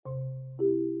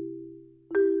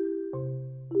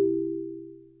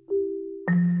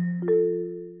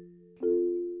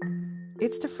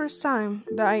It's the first time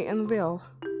that I unveil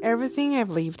everything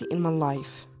I've lived in my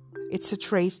life. It's a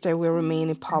trace that will remain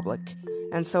in public,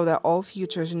 and so that all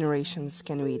future generations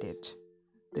can read it.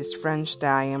 This French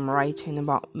that I am writing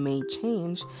about may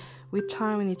change with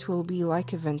time, and it will be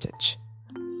like a vintage.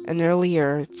 An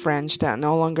earlier French that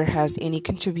no longer has any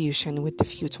contribution with the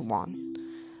future one.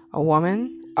 A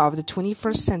woman of the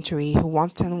 21st century who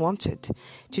wants and wanted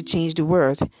to change the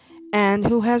world, and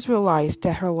who has realized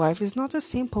that her life is not a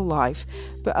simple life,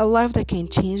 but a life that can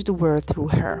change the world through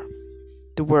her.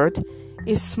 The world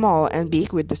is small and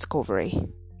big with discovery.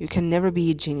 You can never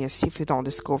be a genius if you don't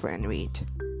discover and read.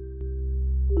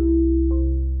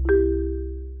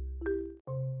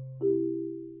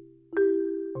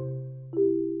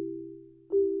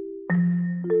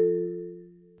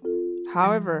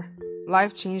 However,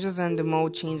 life changes and the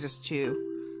mode changes too.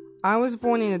 I was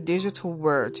born in a digital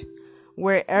world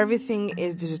where everything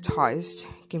is digitized.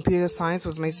 Computer science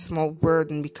was my small world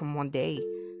and become one day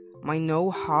my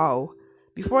know-how.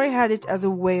 Before I had it as a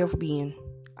way of being,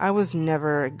 I was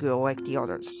never a girl like the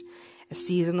others, a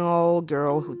seasonal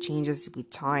girl who changes with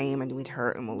time and with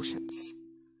her emotions.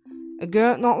 A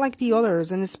girl not like the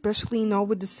others, and especially not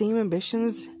with the same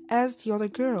ambitions as the other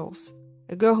girls.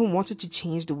 A girl who wanted to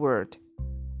change the world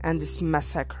and this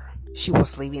massacre she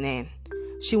was living in.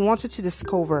 She wanted to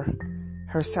discover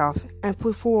herself and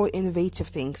put forward innovative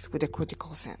things with a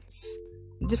critical sense.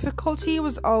 Difficulty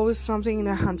was always something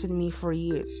that haunted me for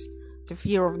years. The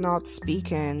fear of not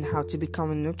speaking, how to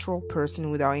become a neutral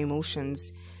person without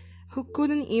emotions, who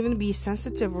couldn't even be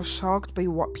sensitive or shocked by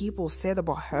what people said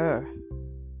about her.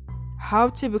 How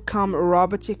to become a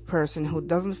robotic person who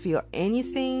doesn't feel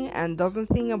anything and doesn't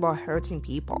think about hurting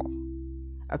people.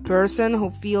 A person who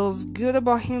feels good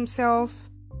about himself,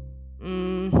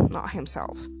 not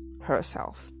himself,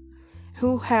 herself.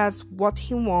 Who has what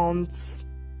he wants,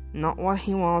 not what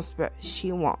he wants but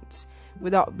she wants,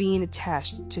 without being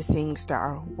attached to things that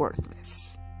are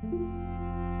worthless.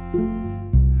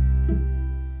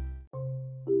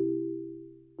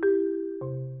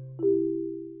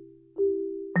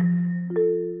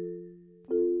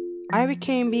 I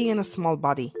became big in a small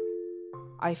body.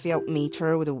 I felt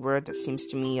mature with a word that seems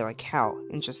to me like hell,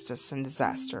 injustice, and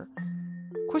disaster.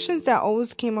 Questions that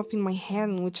always came up in my head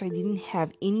and which I didn't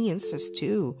have any answers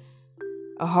to.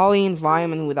 A holy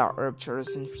environment without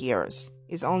ruptures and fears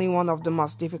is only one of the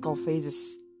most difficult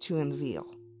phases to unveil.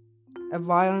 A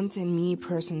violent and mean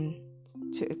person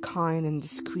to a kind and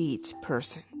discreet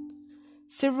person.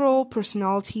 Several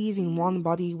personalities in one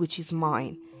body which is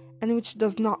mine, and which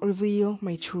does not reveal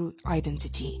my true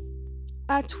identity.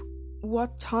 At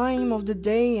what time of the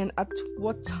day and at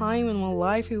what time in my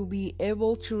life I will be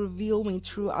able to reveal my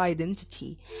true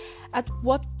identity? At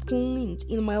what point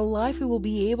in my life I will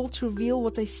be able to reveal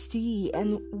what I see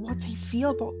and what I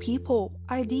feel about people,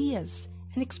 ideas,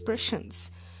 and expressions?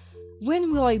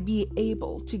 When will I be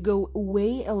able to go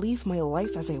away and live my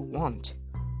life as I want?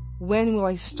 When will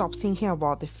I stop thinking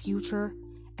about the future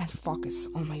and focus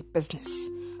on my business,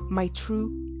 my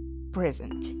true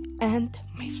present, and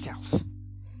myself?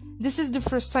 This is the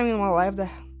first time in my life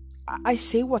that I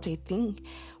say what I think,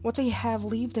 what I have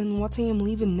lived, and what I am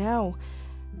living now.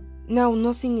 Now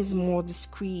nothing is more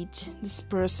discreet. This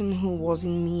person who was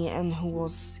in me and who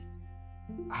was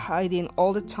hiding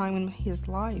all the time in his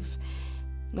life,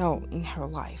 no, in her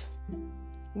life,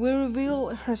 will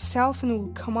reveal herself and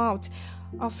will come out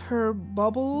of her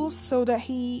bubble so that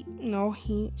she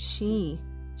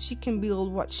can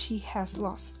build what she has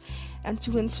lost. And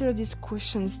to answer these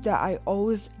questions that I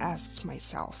always asked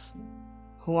myself: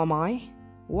 who am I?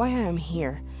 Why I am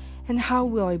here? And how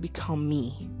will I become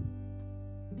me?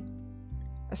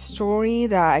 A story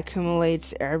that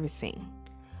accumulates everything.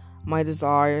 My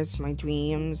desires, my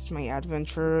dreams, my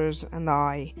adventures, and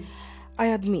I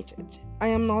admit it. I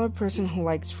am not a person who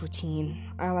likes routine.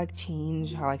 I like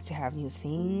change. I like to have new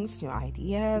things, new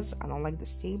ideas. I don't like the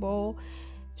stable,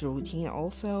 the routine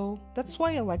also. That's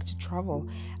why I like to travel.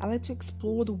 I like to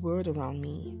explore the world around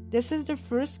me. This is the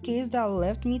first case that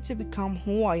left me to become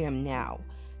who I am now.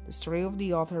 The story of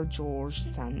the author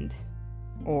Georges Sand,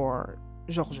 or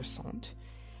Georges Sand,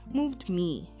 moved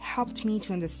me, helped me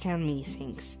to understand many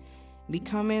things.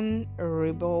 Becoming a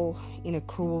rebel in a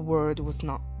cruel world was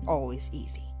not always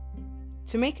easy.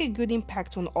 To make a good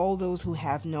impact on all those who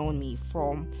have known me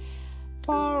from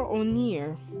far or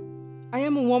near, I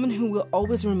am a woman who will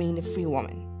always remain a free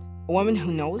woman. A woman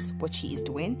who knows what she is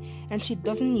doing and she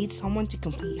doesn't need someone to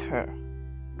complete her.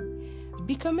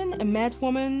 Becoming a mad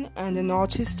woman and an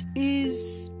artist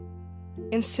is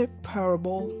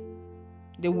inseparable.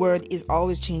 The word is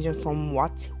always changing from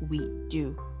what we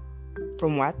do,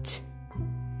 from what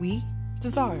we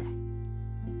desire.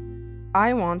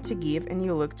 I want to give a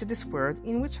new look to this world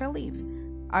in which I live.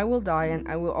 I will die and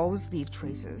I will always leave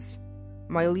traces.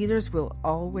 My leaders will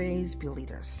always be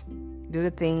leaders. Do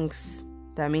the things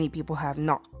that many people have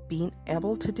not been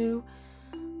able to do.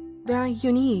 They are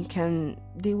unique and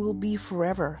they will be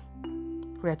forever.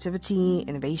 Creativity,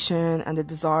 innovation, and the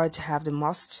desire to have the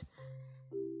most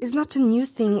is not a new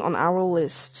thing on our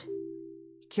list.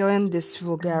 Killing this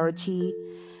vulgarity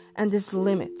and this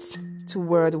limit to a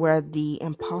world where the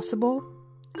impossible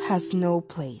has no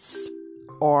place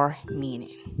or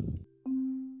meaning.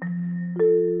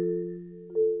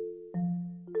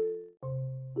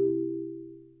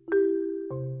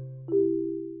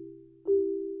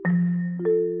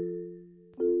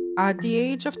 At the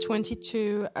age of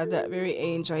 22, at that very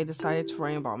age, I decided to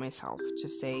write about myself, to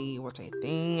say what I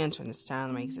think and to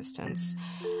understand my existence.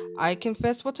 I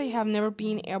confess what I have never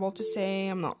been able to say.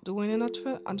 I'm not doing an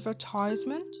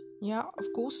advertisement. Yeah, of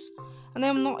course. And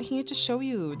I'm not here to show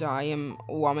you that I am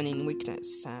a woman in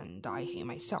weakness and I hate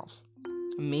myself.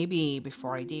 Maybe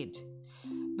before I did.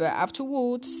 But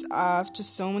afterwards, after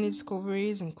so many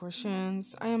discoveries and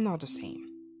questions, I am not the same.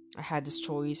 I had this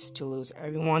choice to lose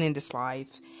everyone in this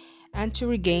life and to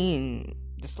regain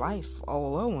this life all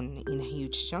alone in a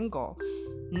huge jungle.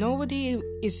 Nobody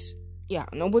is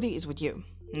with you.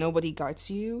 Nobody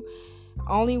guides you.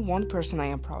 Only one person I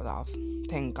am proud of.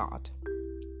 Thank God.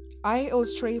 I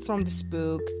illustrate from this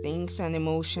book things and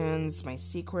emotions, my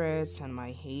secrets and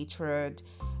my hatred,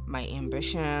 my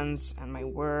ambitions and my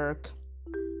work.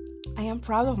 I am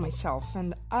proud of myself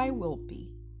and I will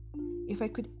be. If I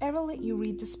could ever let you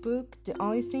read this book, the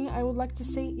only thing I would like to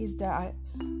say is that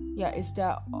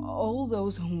all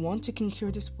those who want to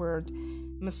conquer this world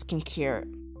must conquer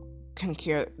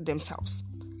themselves,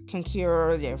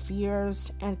 conquer their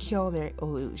fears, and kill their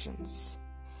illusions.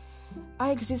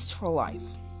 I exist for life,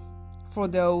 for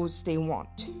those they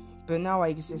want, but now I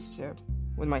exist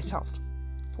with myself,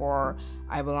 for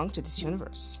I belong to this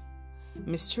universe.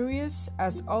 Mysterious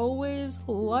as always,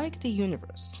 like the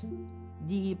universe.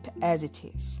 Deep as it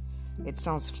is. It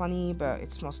sounds funny, but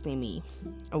it's mostly me,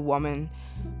 a woman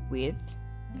with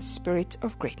a spirit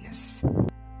of greatness.